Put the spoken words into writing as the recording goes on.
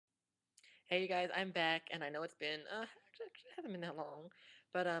Hey you guys, I'm back, and I know it's been actually it hasn't been that long,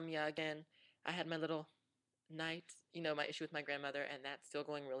 but yeah, again, I had my little night, my issue with my grandmother, and that's still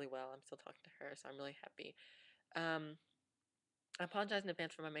going really well. I'm still talking to her, so I'm really happy. Um, I apologize in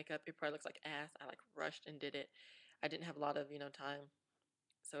advance for my makeup. It probably looks like ass. I like rushed and did it. I didn't have a lot of time,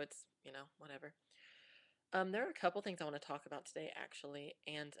 so it's whatever. There are a couple things I want to talk about today actually,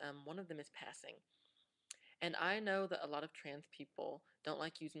 and one of them is passing. And I know that a lot of trans people don't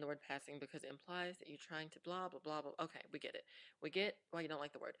like using the word passing because it implies that you're trying to blah, blah, blah, blah. Okay, we get it. We get why you don't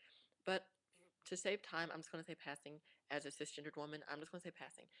like the word. But to save time, I'm just going to say passing as a cisgendered woman. I'm just going to say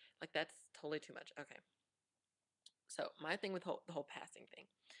passing. Like, that's totally too much. Okay. So, my thing with the whole passing thing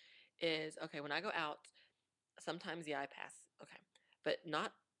is okay, when I go out, sometimes, yeah, I pass. Okay. But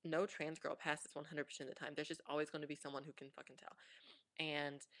no trans girl passes 100% of the time. There's just always going to be someone who can fucking tell.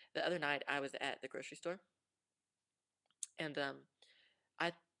 And the other night, I was at the grocery store and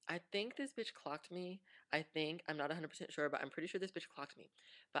I I think this bitch clocked me. I think I'm not 100% sure, but I'm pretty sure this bitch clocked me.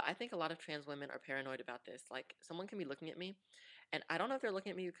 But I think a lot of trans women are paranoid about this. Like someone can be looking at me, and I don't know if they're looking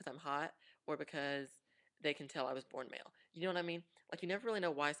at me because I'm hot or because they can tell I was born male. You know what I mean? Like you never really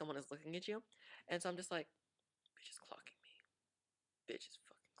know why someone is looking at you. And so I'm just like, bitch is clocking me. Bitch is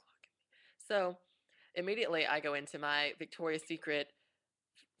fucking clocking me. So immediately I go into my Victoria's Secret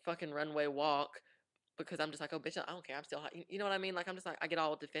fucking runway walk because I'm just like, oh, bitch, I don't care. I'm still hot. You know what I mean? Like, I'm just like, I get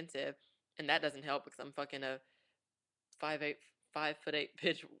all defensive, and that doesn't help because I'm fucking a 5'8", 5'8"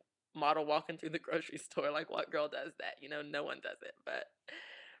 bitch model walking through the grocery store. Like, what girl does that? No one does it.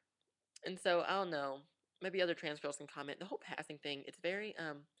 And so I don't know. Maybe other trans girls can comment. The whole passing thing, it's very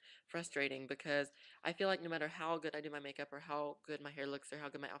frustrating because I feel like no matter how good I do my makeup or how good my hair looks or how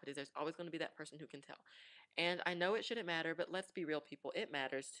good my outfit is, there's always going to be that person who can tell. And I know it shouldn't matter, but let's be real, people. It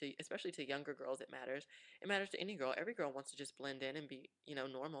matters to, especially to younger girls. It matters. It matters to any girl. Every girl wants to just blend in and be,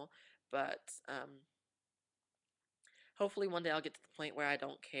 normal. But hopefully one day I'll get to the point where I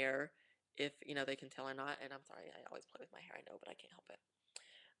don't care if they can tell or not. And I'm sorry, I always play with my hair. I know, but I can't help it.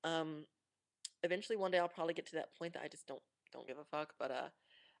 Um, Eventually one day I'll probably get to that point that I just don't give a fuck. But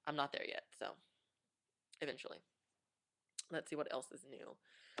I'm not there yet. So eventually, let's see what else is new.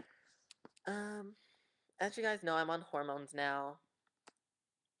 Um, as you guys know, I'm on hormones now.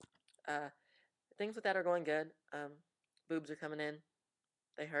 Uh, Things with that are going good. Boobs are coming in.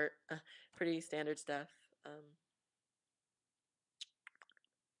 They hurt. Pretty standard stuff. Um,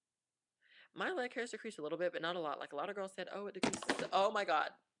 my leg hairs decreased a little bit, but not a lot. Like a lot of girls said, oh, it decreased. Oh my god.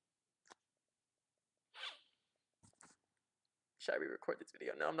 Should I re-record this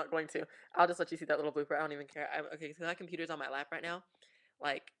video? No, I'm not going to. I'll just let you see that little blooper. I don't even care. Okay, so that computer's on my lap right now.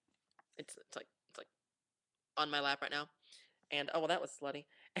 Like, it's like on my lap right now. And oh well, that was slutty.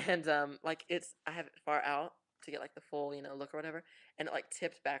 And like I have it far out to get like the full look or whatever, and it like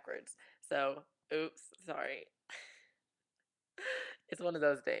tipped backwards. So oops, sorry. It's one of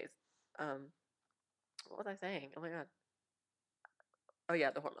those days. Um, what was I saying? Oh my god. Oh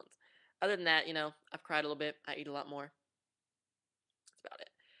yeah, the hormones. Other than that, I've cried a little bit. I eat a lot more. That's about it.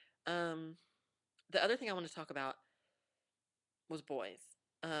 Um, the other thing I want to talk about was boys.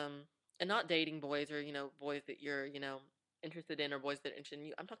 And not dating boys or boys that you're interested in or boys that are interested in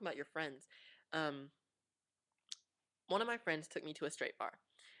you. I'm talking about your friends. Um, One of my friends took me to a straight bar,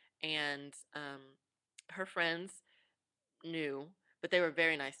 and her friends knew, but they were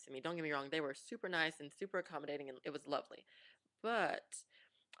very nice to me. Don't get me wrong; they were super nice and super accommodating, and it was lovely. But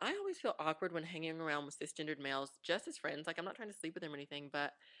I always feel awkward when hanging around with cisgendered males just as friends. Like, I'm not trying to sleep with them or anything,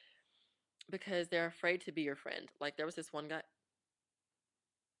 but because they're afraid to be your friend. Like, there was this one guy.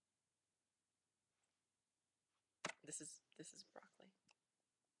 This is broccoli.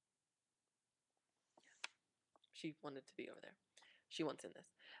 She wanted to be over there. She wants in this.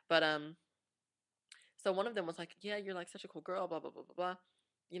 But so one of them was like, "Yeah, you're like such a cool girl, blah blah blah blah blah,"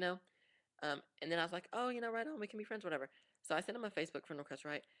 you know. And then I was like, "Oh, right on, we can be friends, whatever." So I sent him a Facebook friend request,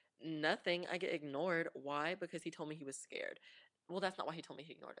 right? Nothing. I get ignored. Why? Because he told me he was scared. Well, that's not why he told me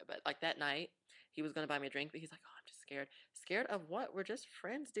he ignored it, but like that night, he was gonna buy me a drink, but he's like, "Oh, I'm just scared." Scared of what? We're just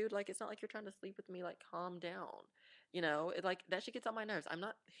friends, dude. Like, it's not like you're trying to sleep with me. Like, calm down. It like that shit gets on my nerves. I'm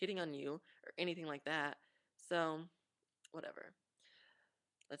not hitting on you or anything like that. So, whatever.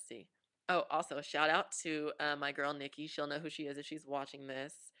 Let's see. Oh, also a shout out to my girl Nikki. She'll know who she is if she's watching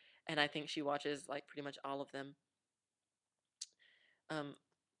this, and I think she watches like pretty much all of them. Um,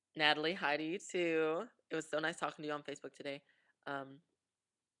 Natalie, hi to you too. It was so nice talking to you on Facebook today. Um,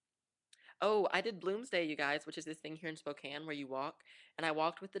 oh, I did Bloomsday, you guys, which is this thing here in Spokane where you walk, and I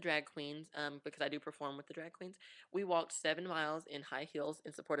walked with the drag queens because I do perform with the drag queens. We walked 7 miles in high heels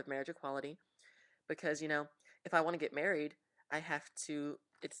in support of marriage equality because if I want to get married, I have to,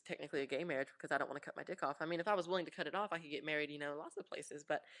 it's technically a gay marriage because I don't want to cut my dick off. I mean, if I was willing to cut it off, I could get married, lots of places.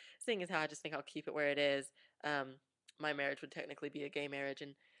 But seeing as how I just think I'll keep it where it is, my marriage would technically be a gay marriage.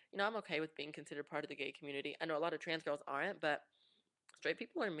 And, I'm okay with being considered part of the gay community. I know a lot of trans girls aren't, but straight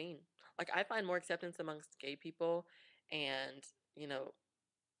people are mean. Like, I find more acceptance amongst gay people, and, you know,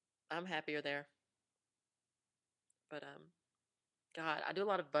 I'm happier there. But, God, I do a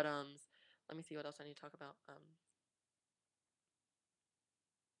lot of but. Let me see what else I need to talk about.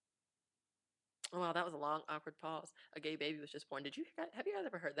 Oh wow, that was a long, awkward pause. A gay baby was just born. Have you guys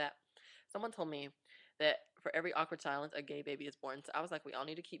ever heard that? Someone told me that for every awkward silence, a gay baby is born. So I was like, we all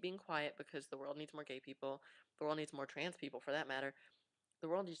need to keep being quiet because the world needs more gay people. The world needs more trans people, for that matter. The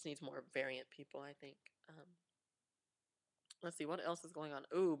world just needs more variant people, I think. Um, let's see, what else is going on?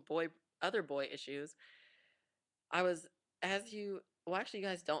 Ooh, other boy issues. I was, well, actually, you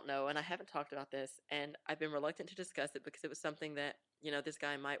guys don't know, and I haven't talked about this, and I've been reluctant to discuss it because it was something that, this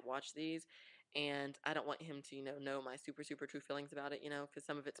guy might watch these, and I don't want him to, know my super, super true feelings about it, because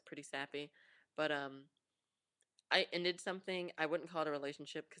some of it's pretty sappy. But, I ended something, I wouldn't call it a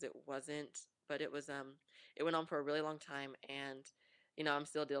relationship because it wasn't, but it went on for a really long time, and, I'm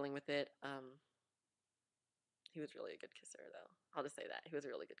still dealing with it. He was really a good kisser, though. I'll just say that. He was a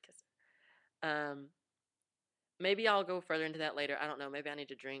really good kisser. Um, Maybe I'll go further into that later. I don't know. Maybe I need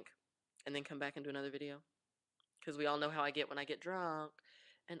to drink and then come back and do another video. Because we all know how I get when I get drunk.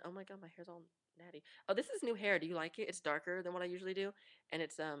 And oh my god, my hair's all natty. Oh, this is new hair. Do you like it? It's darker than what I usually do. And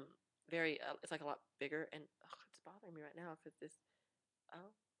it's very it's like a lot bigger, and it's bothering me right now because this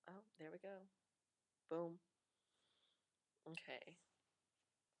oh, there we go. Boom. Okay.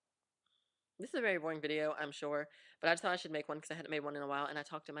 This is a very boring video, I'm sure, but I just thought I should make one because I hadn't made one in a while, and I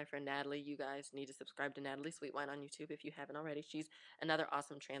talked to my friend Natalie. You guys need to subscribe to Natalie Sweetwine on YouTube if you haven't already. She's another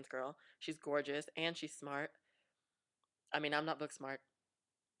awesome trans girl. She's gorgeous, and she's smart. I mean, I'm not book smart,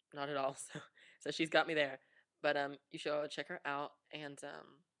 not at all, so she's got me there. But you should check her out, and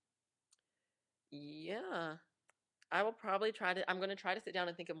yeah, I will probably I'm gonna try to sit down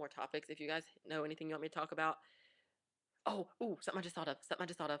and think of more topics. If you guys know anything you want me to talk about. Oh, ooh, something I just thought of. Something I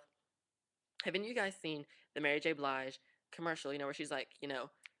just thought of. Haven't you guys seen the Mary J. Blige commercial? Where she's like,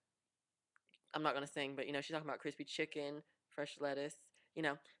 I'm not gonna sing, but she's talking about crispy chicken, fresh lettuce.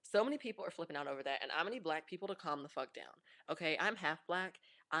 So many people are flipping out over that, and I need black people to calm the fuck down. Okay, I'm half black.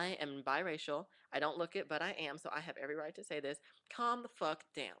 I am biracial. I don't look it, but I am, so I have every right to say this. Calm the fuck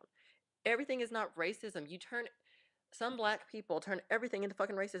down. Everything is not racism. Some black people turn everything into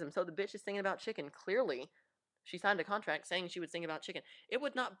fucking racism. So the bitch is singing about chicken. Clearly, she signed a contract saying she would sing about chicken. It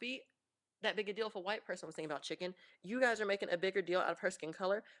would not be that big a deal if a white person was singing about chicken. You guys are making a bigger deal out of her skin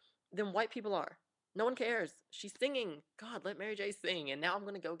color than white people are. No one cares. She's singing. God, let Mary J sing. And now I'm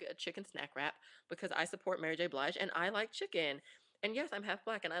going to go get a chicken snack wrap because I support Mary J. Blige and I like chicken. And yes, I'm half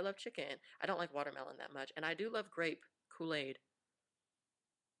black and I love chicken. I don't like watermelon that much. And I do love grape Kool-Aid.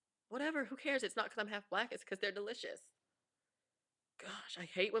 Whatever, who cares? It's not because I'm half black, it's because they're delicious. Gosh, I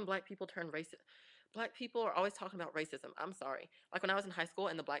hate when black people turn racist. Black people are always talking about racism. I'm sorry. Like when I was in high school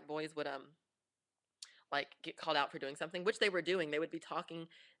and the black boys would like get called out for doing something, which they were doing. They would be talking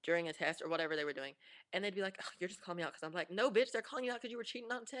during a test or whatever they were doing, and they'd be like, "You're just calling me out because I'm black." No, bitch, they're calling you out because you were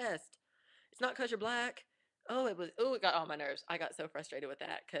cheating on a test. It's not because you're black. It got on my nerves. I got so frustrated with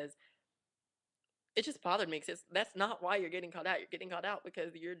that because it just bothered me because that's not why you're getting called out. You're getting called out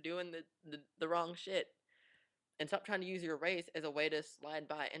because you're doing the wrong shit. And stop trying to use your race as a way to slide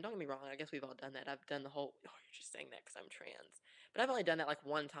by. And don't get me wrong, I guess we've all done that. I've done the whole, oh, you're just saying that because I'm trans. But I've only done that like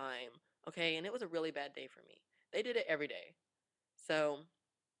one time, okay? And it was a really bad day for me. They did it every day. So,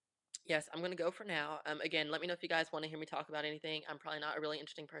 yes, I'm going to go for now. Again, let me know if you guys want to hear me talk about anything. I'm probably not a really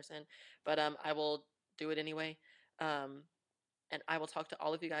interesting person, but I will do it anyway. Um, and I will talk to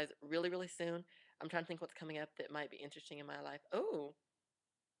all of you guys really, really soon. I'm trying to think what's coming up that might be interesting in my life. Oh,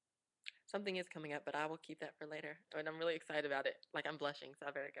 something is coming up, but I will keep that for later. And I'm really excited about it. Like I'm blushing, so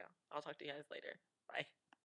I better go. I'll talk to you guys later. Bye.